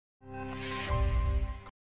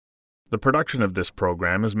The production of this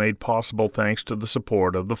program is made possible thanks to the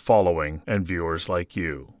support of the following and viewers like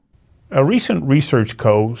you. A recent Research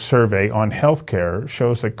Co. survey on healthcare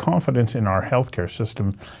shows that confidence in our healthcare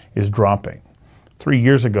system is dropping. 3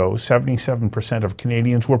 years ago, 77% of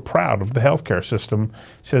Canadians were proud of the healthcare system,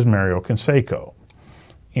 says Mario Canseco.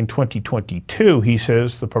 In 2022, he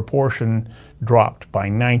says the proportion dropped by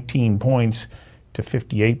 19 points to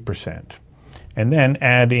 58%. And then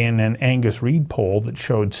add in an Angus Reid poll that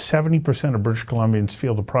showed 70% of British Columbians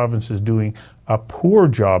feel the province is doing a poor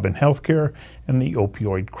job in healthcare and the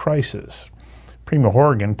opioid crisis. Premier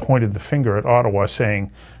Horgan pointed the finger at Ottawa,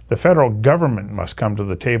 saying the federal government must come to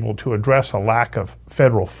the table to address a lack of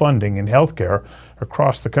federal funding in healthcare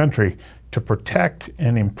across the country to protect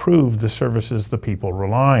and improve the services the people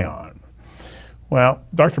rely on. Well,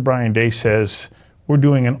 Dr. Brian Day says we're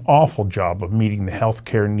doing an awful job of meeting the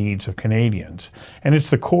healthcare needs of Canadians. And it's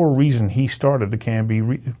the core reason he started the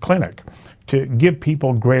Cambie Clinic, to give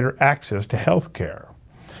people greater access to healthcare.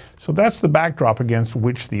 So that's the backdrop against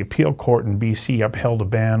which the appeal court in BC upheld a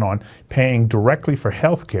ban on paying directly for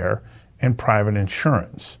healthcare and private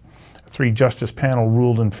insurance. A 3-justice panel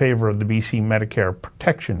ruled in favor of the BC Medicare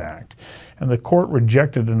Protection Act, and the court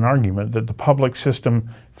rejected an argument that the public system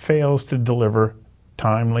fails to deliver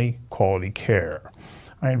timely, quality care.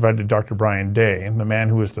 I invited Dr. Brian Day, the man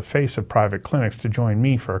who is the face of private clinics, to join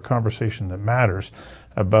me for a conversation that matters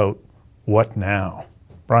about what now.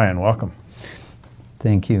 Brian, welcome.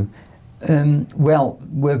 Thank you. Well,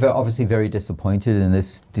 we're obviously very disappointed in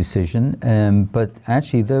this decision, but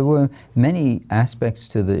actually there were many aspects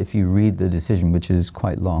to if you read the decision, which is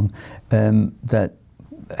quite long, that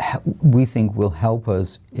we think will help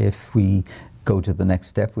us if we go to the next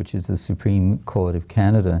step, which is the Supreme Court of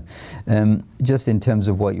Canada. Just in terms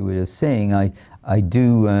of what you were just saying, I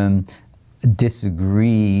do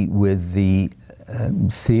disagree with the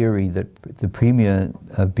theory that the Premier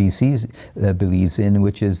of BC believes in,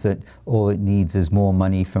 which is that all it needs is more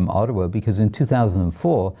money from Ottawa, because in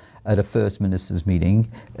 2004, at a First Ministers meeting,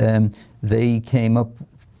 the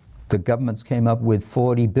governments came up with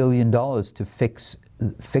 $40 billion to fix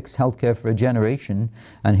healthcare for a generation,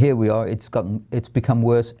 and here we are. It's become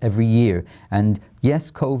worse every year. And yes,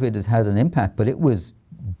 COVID has had an impact, but it was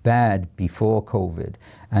bad before COVID.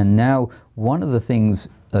 And now one of the things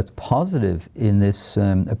that's positive in this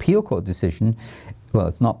appeal court decision, well,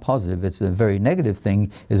 it's not positive, it's a very negative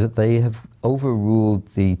thing, is that they have overruled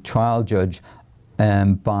the trial judge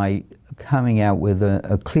by coming out with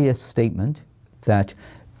a clear statement that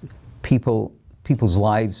people's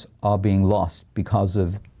lives are being lost because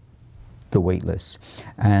of the wait lists.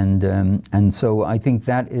 And so I think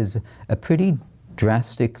that is a pretty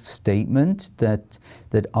drastic statement that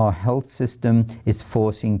our health system is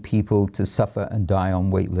forcing people to suffer and die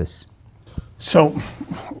on wait lists. So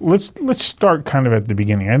let's start kind of at the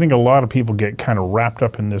beginning. I think a lot of people get kind of wrapped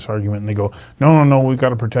up in this argument and they go, no, we've got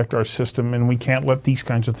to protect our system and we can't let these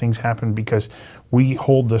kinds of things happen because we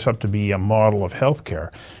hold this up to be a model of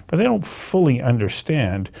healthcare. But they don't fully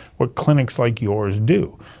understand what clinics like yours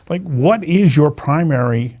do. Like, what is your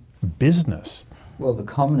primary business? Well, the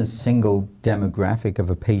commonest single demographic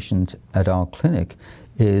of a patient at our clinic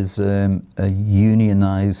is a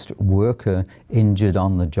unionized worker injured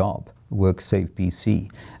on the job. WorkSafe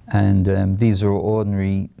BC, and these are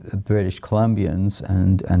ordinary British Columbians,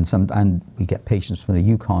 and we get patients from the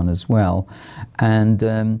Yukon as well, and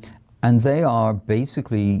they are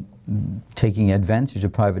basically taking advantage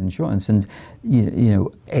of private insurance. And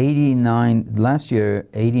last year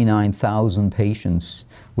 89,000 patients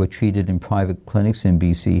were treated in private clinics in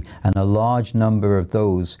BC, and a large number of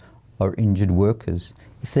those are injured workers.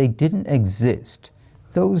 If they didn't exist,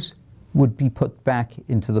 those would be put back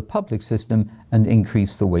into the public system and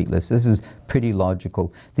increase the wait list. This is pretty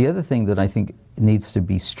logical. The other thing that I think needs to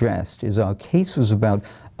be stressed is our case was about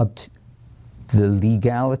the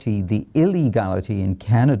illegality in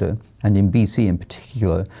Canada, and in BC in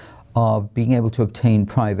particular, of being able to obtain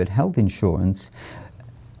private health insurance.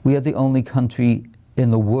 We are the only country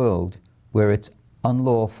in the world where it's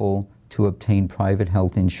unlawful to obtain private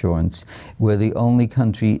health insurance. We're the only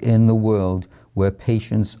country in the world where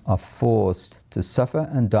patients are forced to suffer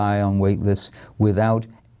and die on wait lists without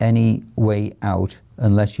any way out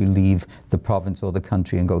unless you leave the province or the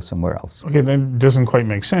country and go somewhere else. Okay, that doesn't quite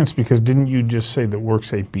make sense, because didn't you just say that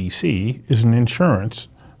WorkSafe BC is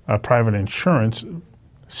a private insurance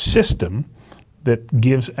system that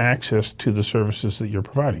gives access to the services that you're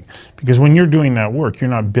providing? Because when you're doing that work, you're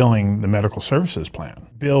not billing the medical services plan.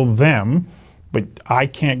 Bill them, but I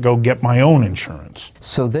can't go get my own insurance.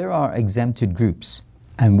 So there are exempted groups,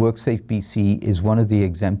 and WorkSafe BC is one of the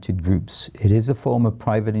exempted groups. It is a form of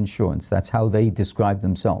private insurance. That's how they describe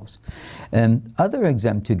themselves. Other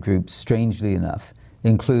exempted groups, strangely enough,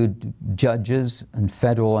 include judges and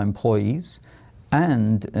federal employees,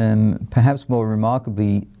 and perhaps more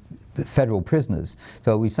remarkably, federal prisoners.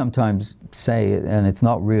 So we sometimes say, and it's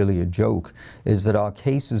not really a joke, is that our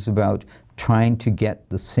case is about trying to get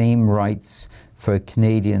the same rights for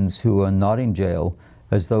Canadians who are not in jail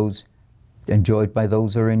as those enjoyed by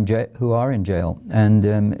those who are in jail.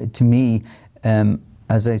 And to me,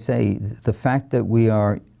 as I say, the fact that we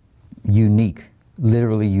are unique,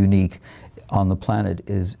 literally unique on the planet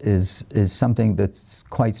is something that's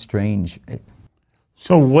quite strange.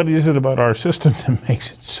 So what is it about our system that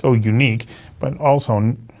makes it so unique, but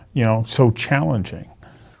also, so challenging?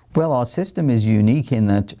 Well, our system is unique in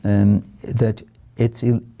that that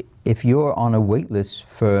if you're on a wait list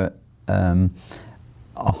for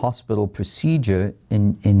a hospital procedure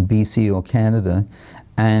in BC or Canada,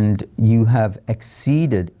 and you have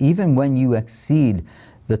exceeded, even when you exceed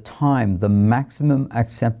the time, the maximum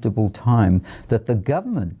acceptable time that the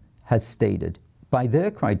government has stated by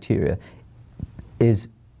their criteria, is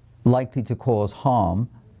likely to cause harm,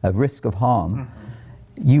 a risk of harm,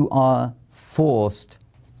 you are forced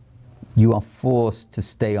to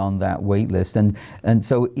stay on that wait list. And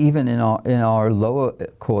so even in our lower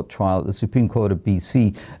court trial, the Supreme Court of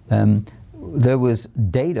BC, there was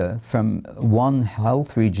data from one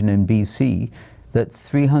health region in BC that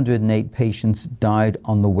 308 patients died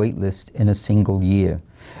on the wait list in a single year.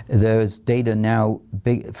 There's data now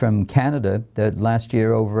from Canada that last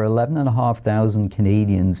year over 11,500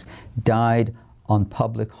 Canadians died on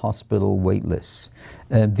public hospital wait lists.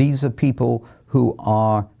 These are people who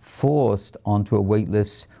are forced onto a wait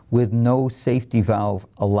list with no safety valve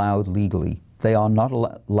allowed legally. They are not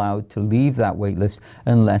allowed to leave that wait list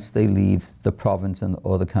unless they leave the province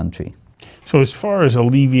or the country. So as far as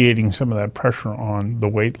alleviating some of that pressure on the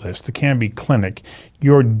wait list, the Cambie Clinic,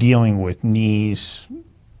 you're dealing with knees,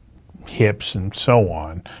 hips, and so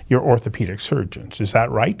on. You're orthopedic surgeons, is that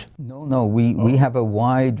right? No. We have a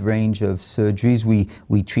wide range of surgeries.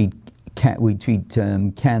 We treat cancer. We treat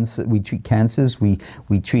cancers. We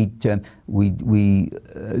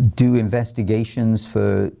do investigations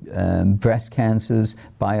for breast cancers,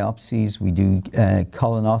 biopsies. We do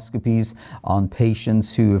colonoscopies on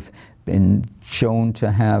patients who have been shown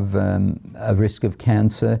to have a risk of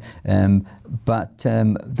cancer, but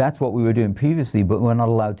that's what we were doing previously. But we're not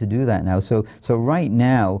allowed to do that now. So right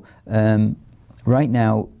now,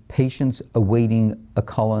 patients awaiting a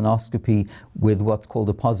colonoscopy with what's called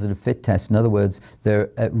a positive fit test. In other words, they're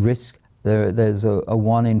at risk. There's a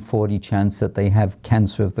 1 in 40 chance that they have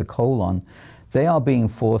cancer of the colon. They are being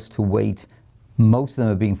forced to wait. Most of them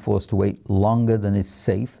are being forced to wait longer than is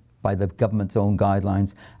safe by the government's own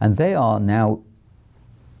guidelines, and they are now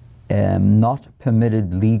not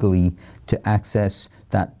permitted legally to access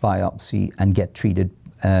that biopsy and get treated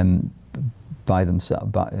by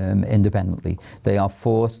themselves, independently. They are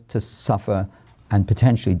forced to suffer and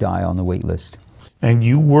potentially die on the wait list. And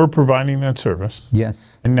you were providing that service?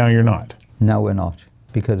 Yes. And now you're not? No, we're not,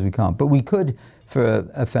 because we can't. But we could for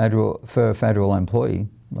a federal employee,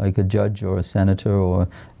 like a judge or a senator or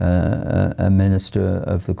a minister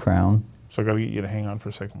of the Crown. So I've got to get you to hang on for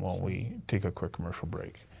a second while we take a quick commercial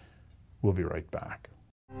break. We'll be right back.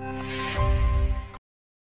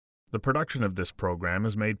 The production of this program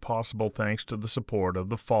is made possible thanks to the support of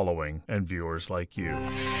the following and viewers like you.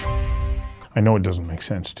 I know it doesn't make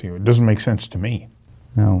sense to you. It doesn't make sense to me.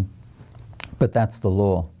 No, but that's the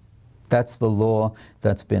law. That's the law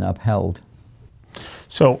that's been upheld.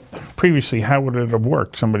 So previously, how would it have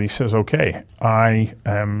worked? Somebody says, okay, I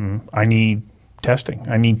need testing.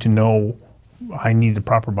 I need to know, I need the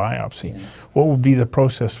proper biopsy. Yeah. What would be the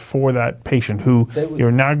process for that patient who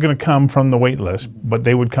you're not going to come from the wait list, but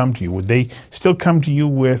they would come to you? Would they still come to you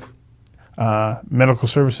with medical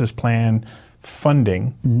services plan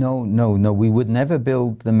funding? No. We would never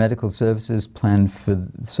build the medical services plan for,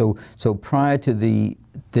 so prior to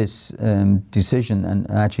this decision,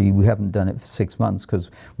 and actually we haven't done it for 6 months because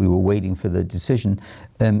we were waiting for the decision,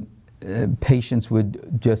 patients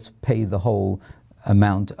would just pay the whole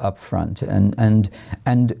amount up front, and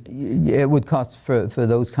it would cost for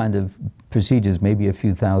those kind of procedures maybe a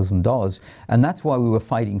few $1,000s, and that's why we were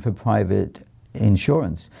fighting for private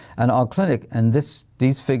insurance. And our clinic, and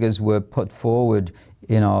these figures were put forward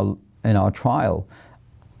in our trial.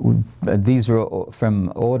 These are from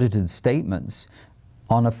audited statements.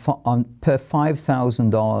 On per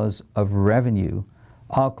 $5,000 of revenue,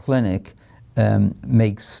 our clinic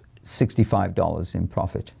makes $65 in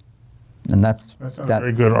profit. And that's a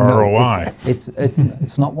very good ROI.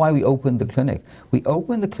 It's not why we opened the clinic. We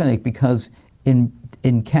opened the clinic because in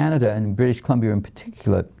Canada and British Columbia in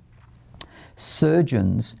particular,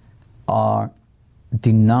 surgeons are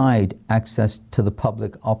denied access to the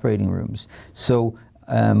public operating rooms. So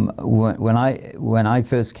when I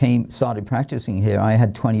first started practicing here, I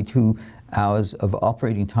had 22 hours of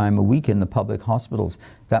operating time a week in the public hospitals.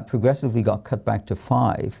 That progressively got cut back to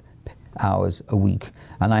 5 hours a week,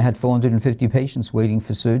 and I had 450 patients waiting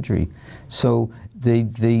for surgery. So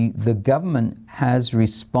the government has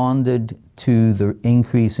responded to the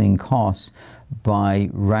increasing costs by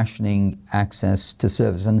rationing access to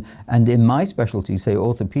service. And in my specialty, say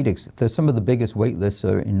orthopedics, there's some of the biggest wait lists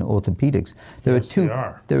are in orthopedics. There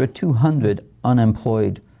are 200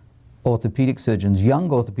 unemployed orthopedic surgeons, young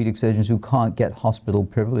orthopedic surgeons who can't get hospital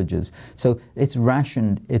privileges. So it's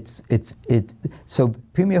rationed. So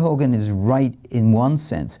Premier Hogan is right in one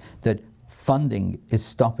sense that funding is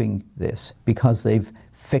stopping this because they've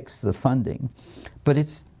fixed the funding. But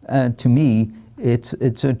it's to me, it's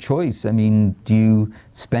a choice. I mean, do you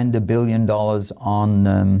spend $1 billion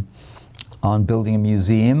on building a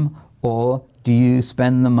museum, or do you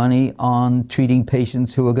spend the money on treating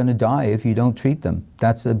patients who are going to die if you don't treat them?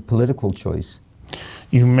 That's a political choice.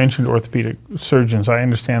 You mentioned orthopedic surgeons. I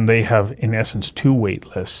understand they have, in essence, 2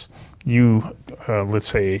 wait lists. You, let's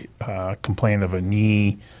say, complain of a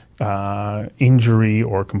knee injury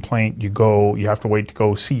or complaint. You have to wait to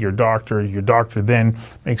go see your doctor. Your doctor then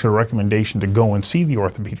makes a recommendation to go and see the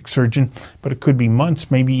orthopedic surgeon, but it could be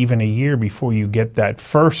months, maybe even a year before you get that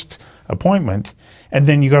first appointment, and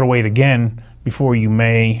then you got to wait again before you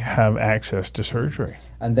may have access to surgery.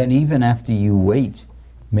 And then even after you wait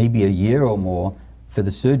maybe a year or more for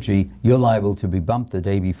the surgery, you're liable to be bumped the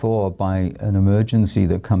day before by an emergency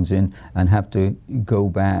that comes in and have to go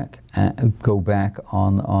back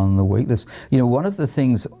on the wait list. You know, one of the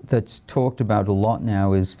things that's talked about a lot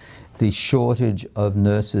now is the shortage of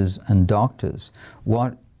nurses and doctors.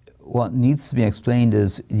 What needs to be explained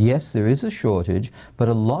is, yes, there is a shortage, but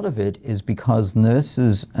a lot of it is because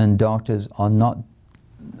nurses and doctors are not,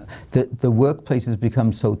 the workplace has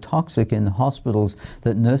become so toxic in hospitals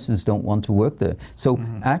that nurses don't want to work there. So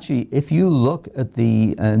actually, if you look at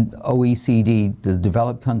the OECD, the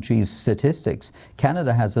developed countries statistics,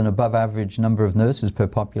 Canada has an above average number of nurses per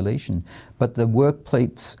population, but the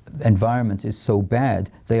workplace environment is so bad,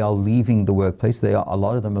 they are leaving the workplace. A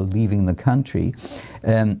lot of them are leaving the country.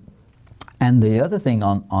 And the other thing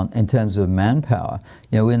in terms of manpower,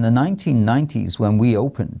 you know, in the 1990s when we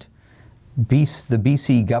opened, the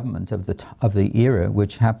BC government of the era,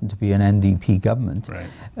 which happened to be an NDP government,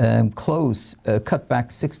 cut back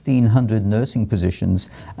 1,600 nursing positions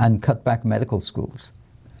and cut back medical schools.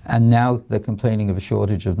 And now they're complaining of a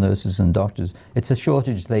shortage of nurses and doctors. It's a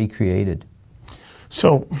shortage they created.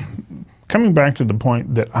 So, coming back to the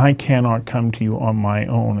point that I cannot come to you on my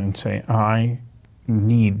own and say, I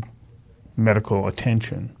need medical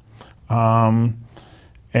attention. And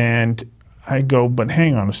I go, but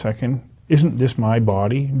hang on a second, isn't this my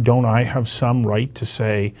body? Don't I have some right to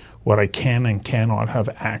say what I can and cannot have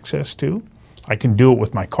access to? I can do it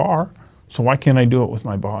with my car, so why can't I do it with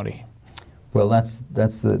my body? Well, that's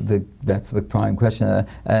the prime question.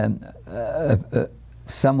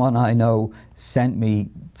 Someone I know sent me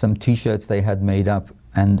some T-shirts they had made up,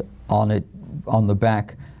 and on the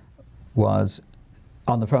back was,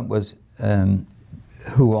 on the front was,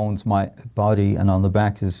 who owns my body, and on the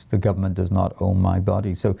back is the government does not own my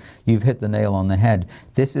body. So you've hit the nail on the head.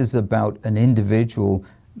 This is about an individual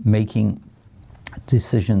making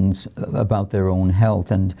decisions about their own health.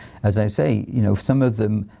 And as I say, you know, some of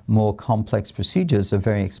the more complex procedures are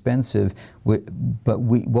very expensive, but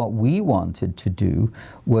what we wanted to do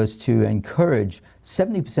was to encourage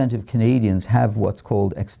 70% of Canadians have what's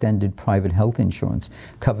called extended private health insurance,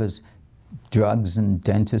 covers drugs and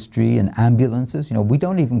dentistry and ambulances. You know, we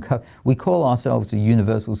don't even we call ourselves a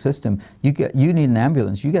universal system. You need an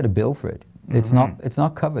ambulance, you get a bill for it. It's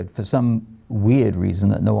not covered for some weird reason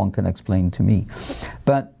that no one can explain to me.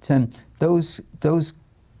 But those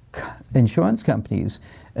insurance companies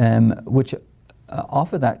which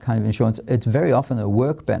offer that kind of insurance, it's very often a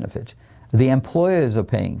work benefit. The employers are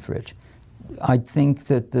paying for it. I think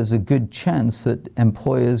that there's a good chance that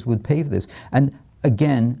employers would pay for this. And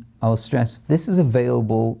again, I'll stress, this is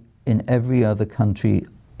available in every other country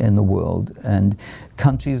in the world, and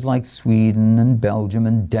countries like Sweden and Belgium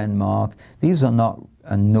and Denmark, these are not,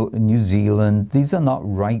 New Zealand, these are not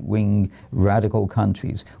right-wing radical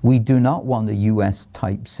countries. We do not want a US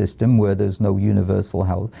type system where there's no universal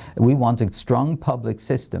health. We want a strong public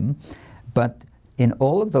system, but in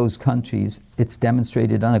all of those countries, it's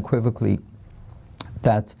demonstrated unequivocally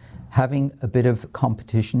that having a bit of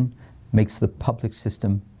competition makes the public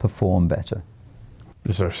system perform better.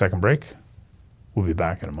 This is our second break. We'll be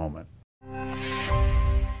back in a moment.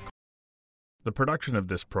 The production of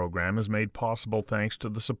this program is made possible thanks to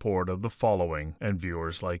the support of the following and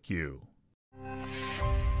viewers like you.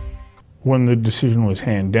 When the decision was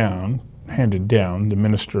handed down, the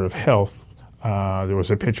Minister of Health, there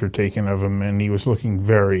was a picture taken of him, and he was looking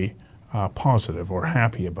very positive or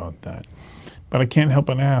happy about that. But I can't help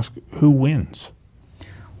but ask, who wins?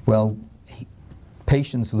 Well,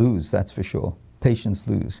 patients lose, that's for sure. Patients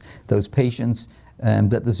lose. Those patients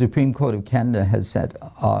that the Supreme Court of Canada has said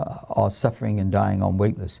are suffering and dying on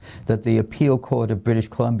wait lists, that the Appeal Court of British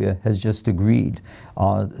Columbia has just agreed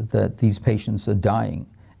that these patients are dying.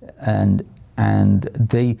 And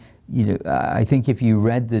they, I think if you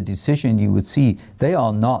read the decision, you would see they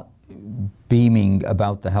are not beaming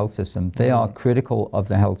about the health system. They are critical of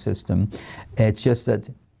the health system. It's just that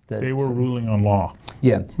they were ruling on law.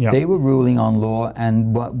 Yeah, they were ruling on law,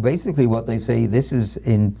 and basically what they say, this is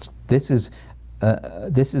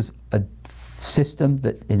a system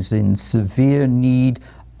that is in severe need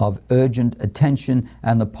of urgent attention,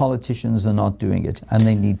 and the politicians are not doing it, and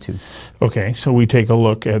they need to. Okay, so we take a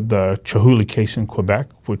look at the Chihuly case in Quebec,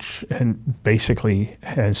 which basically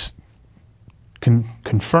has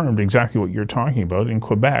confirmed exactly what you're talking about. In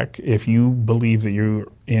Quebec, if you believe that you're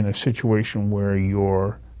in a situation where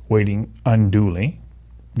you're waiting unduly,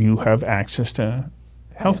 you have access to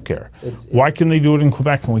health care. Why can they do it in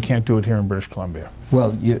Quebec and we can't do it here in British Columbia?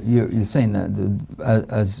 Well, you're saying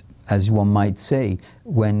that, as one might say,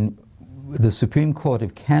 when the Supreme Court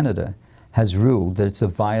of Canada has ruled that it's a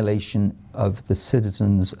violation of the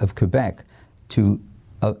citizens of Quebec to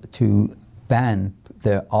ban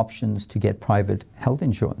their options to get private health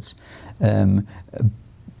insurance.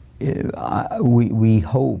 We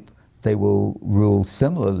hope they will rule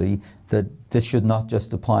similarly, that this should not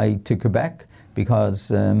just apply to Quebec, because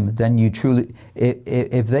then you truly,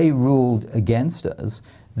 if they ruled against us,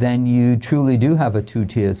 then you truly do have a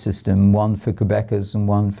two-tier system, one for Quebecers and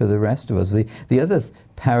one for the rest of us. The other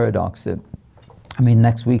paradox that,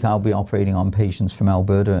 next week I'll be operating on patients from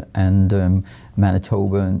Alberta and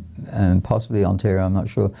Manitoba and possibly Ontario, I'm not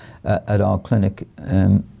sure, at our clinic.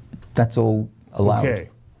 That's all allowed. Okay.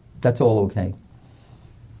 That's all okay.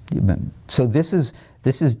 So this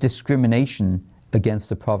is discrimination against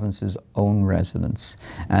the province's own residents.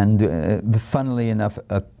 And funnily enough,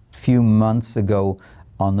 a few months ago,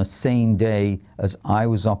 on the same day as I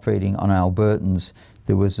was operating on Albertans,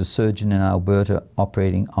 there was a surgeon in Alberta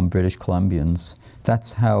operating on British Columbians.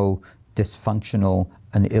 That's how dysfunctional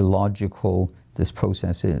and illogical this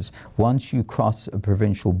process is. Once you cross a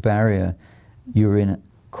provincial barrier, you're in,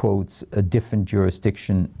 quotes, a different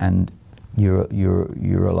jurisdiction, and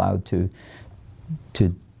you're allowed to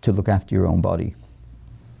look after your own body.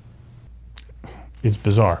 It's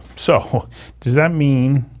bizarre. So, does that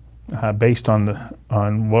mean, based on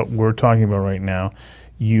what we're talking about right now,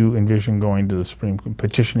 you envision going to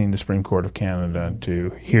petitioning the Supreme Court of Canada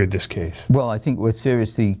to hear this case? Well, I think we're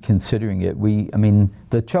seriously considering it.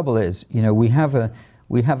 The trouble is, we have a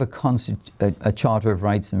Charter of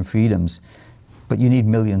Rights and Freedoms, but you need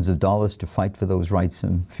millions of dollars to fight for those rights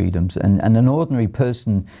and freedoms. And an ordinary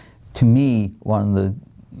person, to me,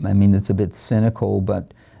 it's a bit cynical,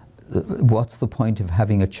 but what's the point of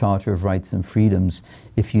having a Charter of Rights and Freedoms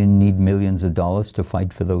if you need millions of dollars to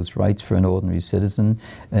fight for those rights for an ordinary citizen?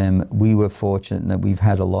 We were fortunate that we've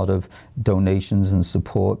had a lot of donations and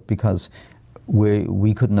support, because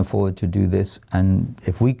we couldn't afford to do this, and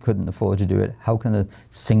if we couldn't afford to do it, how can a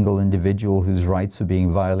single individual whose rights are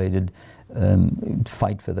being violated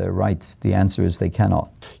fight for their rights? The answer is they cannot.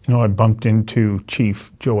 I bumped into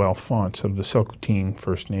Chief Joe Alphonse of the Silcotin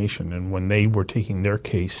First Nation, and when they were taking their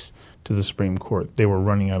case to the Supreme Court, they were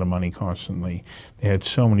running out of money constantly. They had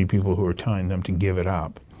so many people who were telling them to give it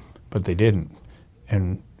up, but they didn't.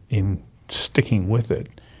 And in sticking with it,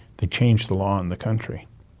 they changed the law in the country.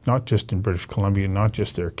 Not just in British Columbia, not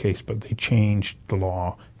just their case, but they changed the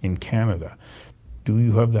law in Canada. Do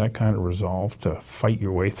you have that kind of resolve to fight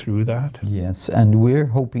your way through that? Yes, and we're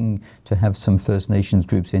hoping to have some First Nations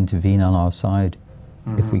groups intervene on our side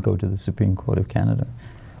if we go to the Supreme Court of Canada.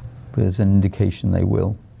 There's an indication they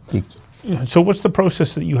will. So what's the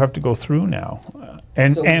process that you have to go through now?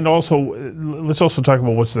 And also, let's also talk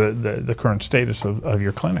about what's the current status of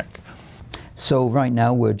your clinic. So right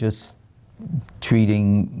now we're just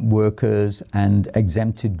treating workers and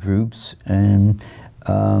exempted groups, and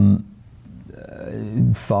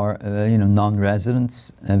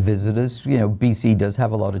non-residents, visitors. BC does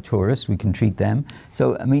have a lot of tourists. We can treat them.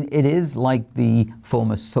 So, I mean, it is like the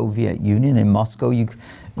former Soviet Union in Moscow.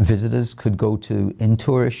 Visitors could go in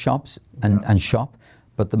tourist shops and shop,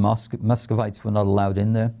 but the Muscovites were not allowed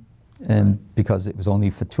in there because it was only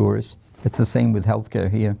for tourists. It's the same with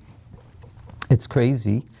healthcare here. It's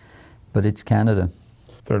crazy, but it's Canada.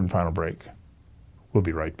 Third and final break. We'll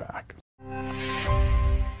be right back.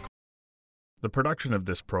 The production of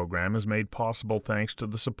this program is made possible thanks to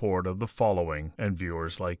the support of the following and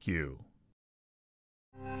viewers like you.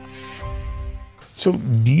 So,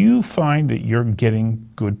 do you find that you're getting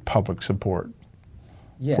good public support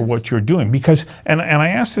for what you're doing? Because, and I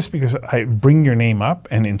ask this because I bring your name up,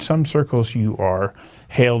 and in some circles you are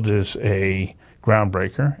hailed as a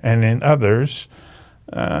groundbreaker, and in others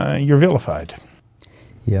you're vilified.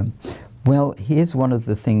 Yeah. Well, here's one of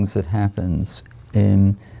the things that happens.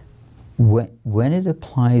 When it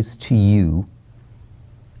applies to you,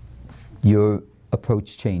 your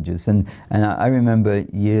approach changes. And I remember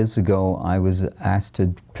years ago I was asked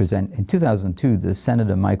to present, in 2002, the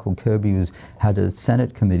Senator Michael Kirby had a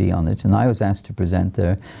Senate committee on it, and I was asked to present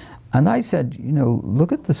there. And I said,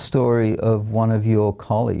 look at the story of one of your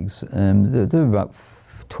colleagues. There were about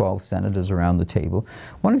 12 senators around the table.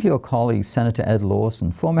 One of your colleagues, Senator Ed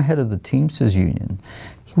Lawson, former head of the Teamsters Union,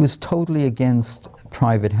 he was totally against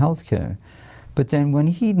private health care. But then when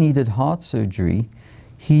he needed heart surgery,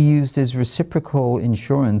 he used his reciprocal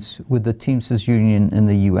insurance with the Teamsters Union in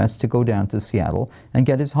the US to go down to Seattle and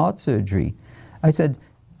get his heart surgery. I said,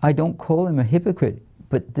 I don't call him a hypocrite,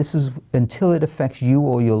 but this is, until it affects you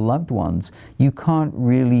or your loved ones, you can't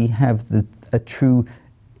really have a true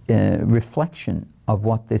reflection of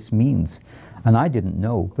what this means. And I didn't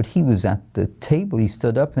know, but he was at the table. He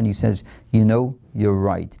stood up and he says, you're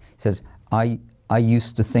right. He says, I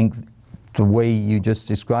used to think the way you just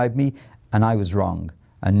described me, and I was wrong.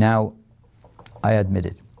 And now I admit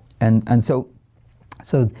it. And so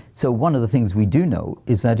one of the things we do know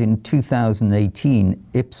is that in 2018,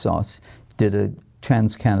 Ipsos did a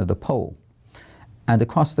Trans-Canada poll. And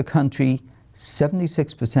across the country,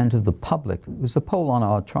 76% of the public, it was a poll on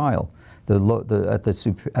our trial, at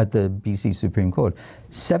the BC Supreme Court,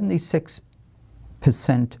 76%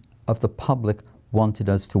 of the public wanted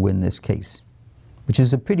us to win this case, which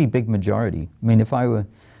is a pretty big majority. I mean, if I were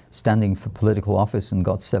standing for political office and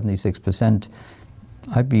got 76%,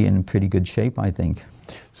 I'd be in pretty good shape, I think.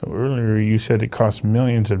 So earlier you said it costs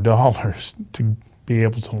millions of dollars to be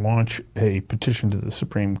able to launch a petition to the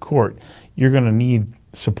Supreme Court. You're going to need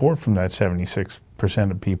support from that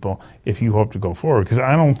 76% of people if you hope to go forward, because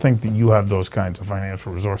I don't think that you have those kinds of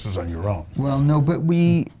financial resources on your own. Well, no, but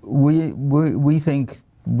we think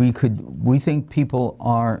we could. We think people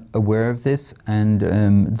are aware of this, and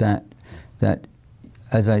that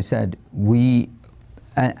as I said,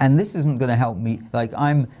 and this isn't going to help me. Like,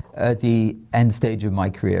 I'm at the end stage of my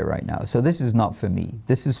career right now, so this is not for me.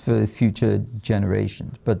 This is for future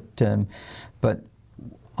generations. But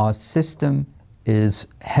our system is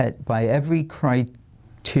by every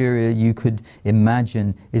criteria you could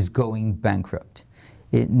imagine is going bankrupt.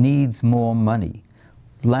 It needs more money.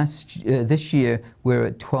 This year we're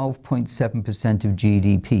at 12.7% of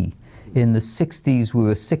GDP. In the 60s we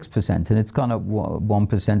were 6%, and it's gone up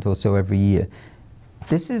 1% or so every year.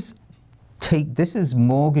 This is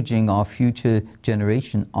mortgaging our future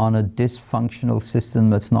generation on a dysfunctional system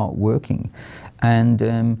that's not working.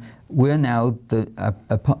 And we're now,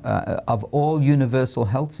 of all universal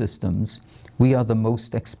health systems, we are the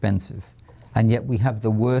most expensive. And yet we have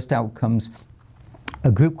the worst outcomes.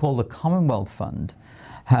 A group called the Commonwealth Fund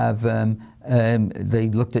they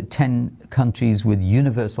looked at 10 countries with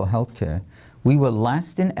universal health care. We were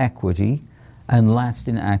last in equity and last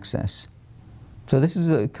in access. So this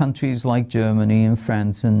is countries like Germany and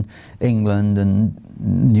France and England and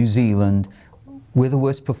New Zealand. We're the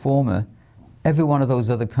worst performer. Every one of those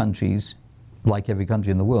other countries, like every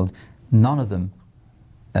country in the world, none of them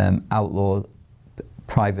outlaw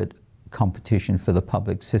private competition for the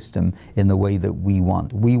public system in the way that we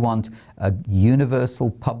want. We want a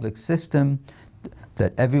universal public system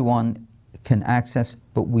that everyone can access,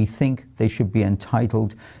 but we think they should be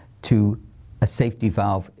entitled to a safety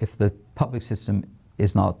valve if the public system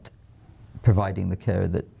is not providing the care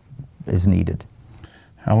that is needed.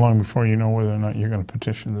 How long before you know whether or not you're going to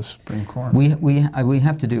petition the Supreme Court? We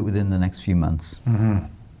have to do it within the next few months. Mm-hmm.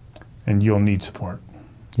 And you'll need support.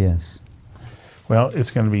 Yes. Well,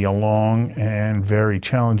 it's going to be a long and very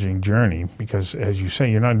challenging journey because, as you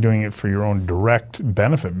say, you're not doing it for your own direct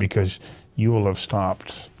benefit because you will have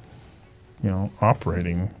stopped,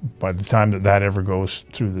 operating by the time that ever goes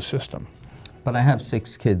through the system. But I have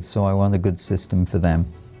 6 kids, so I want a good system for them.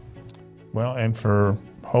 Well, and for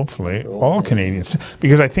hopefully all Canadians,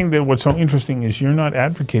 because I think that what's so interesting is you're not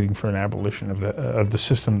advocating for an abolition of the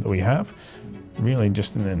system that we have, really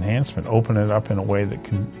just an enhancement, open it up in a way that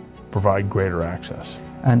can provide greater access.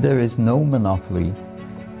 And there is no monopoly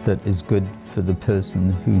that is good for the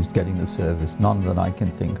person who's getting the service, none that I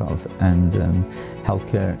can think of, and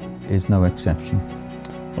healthcare is no exception.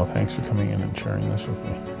 Well, thanks for coming in and sharing this with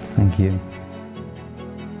me. Thank you.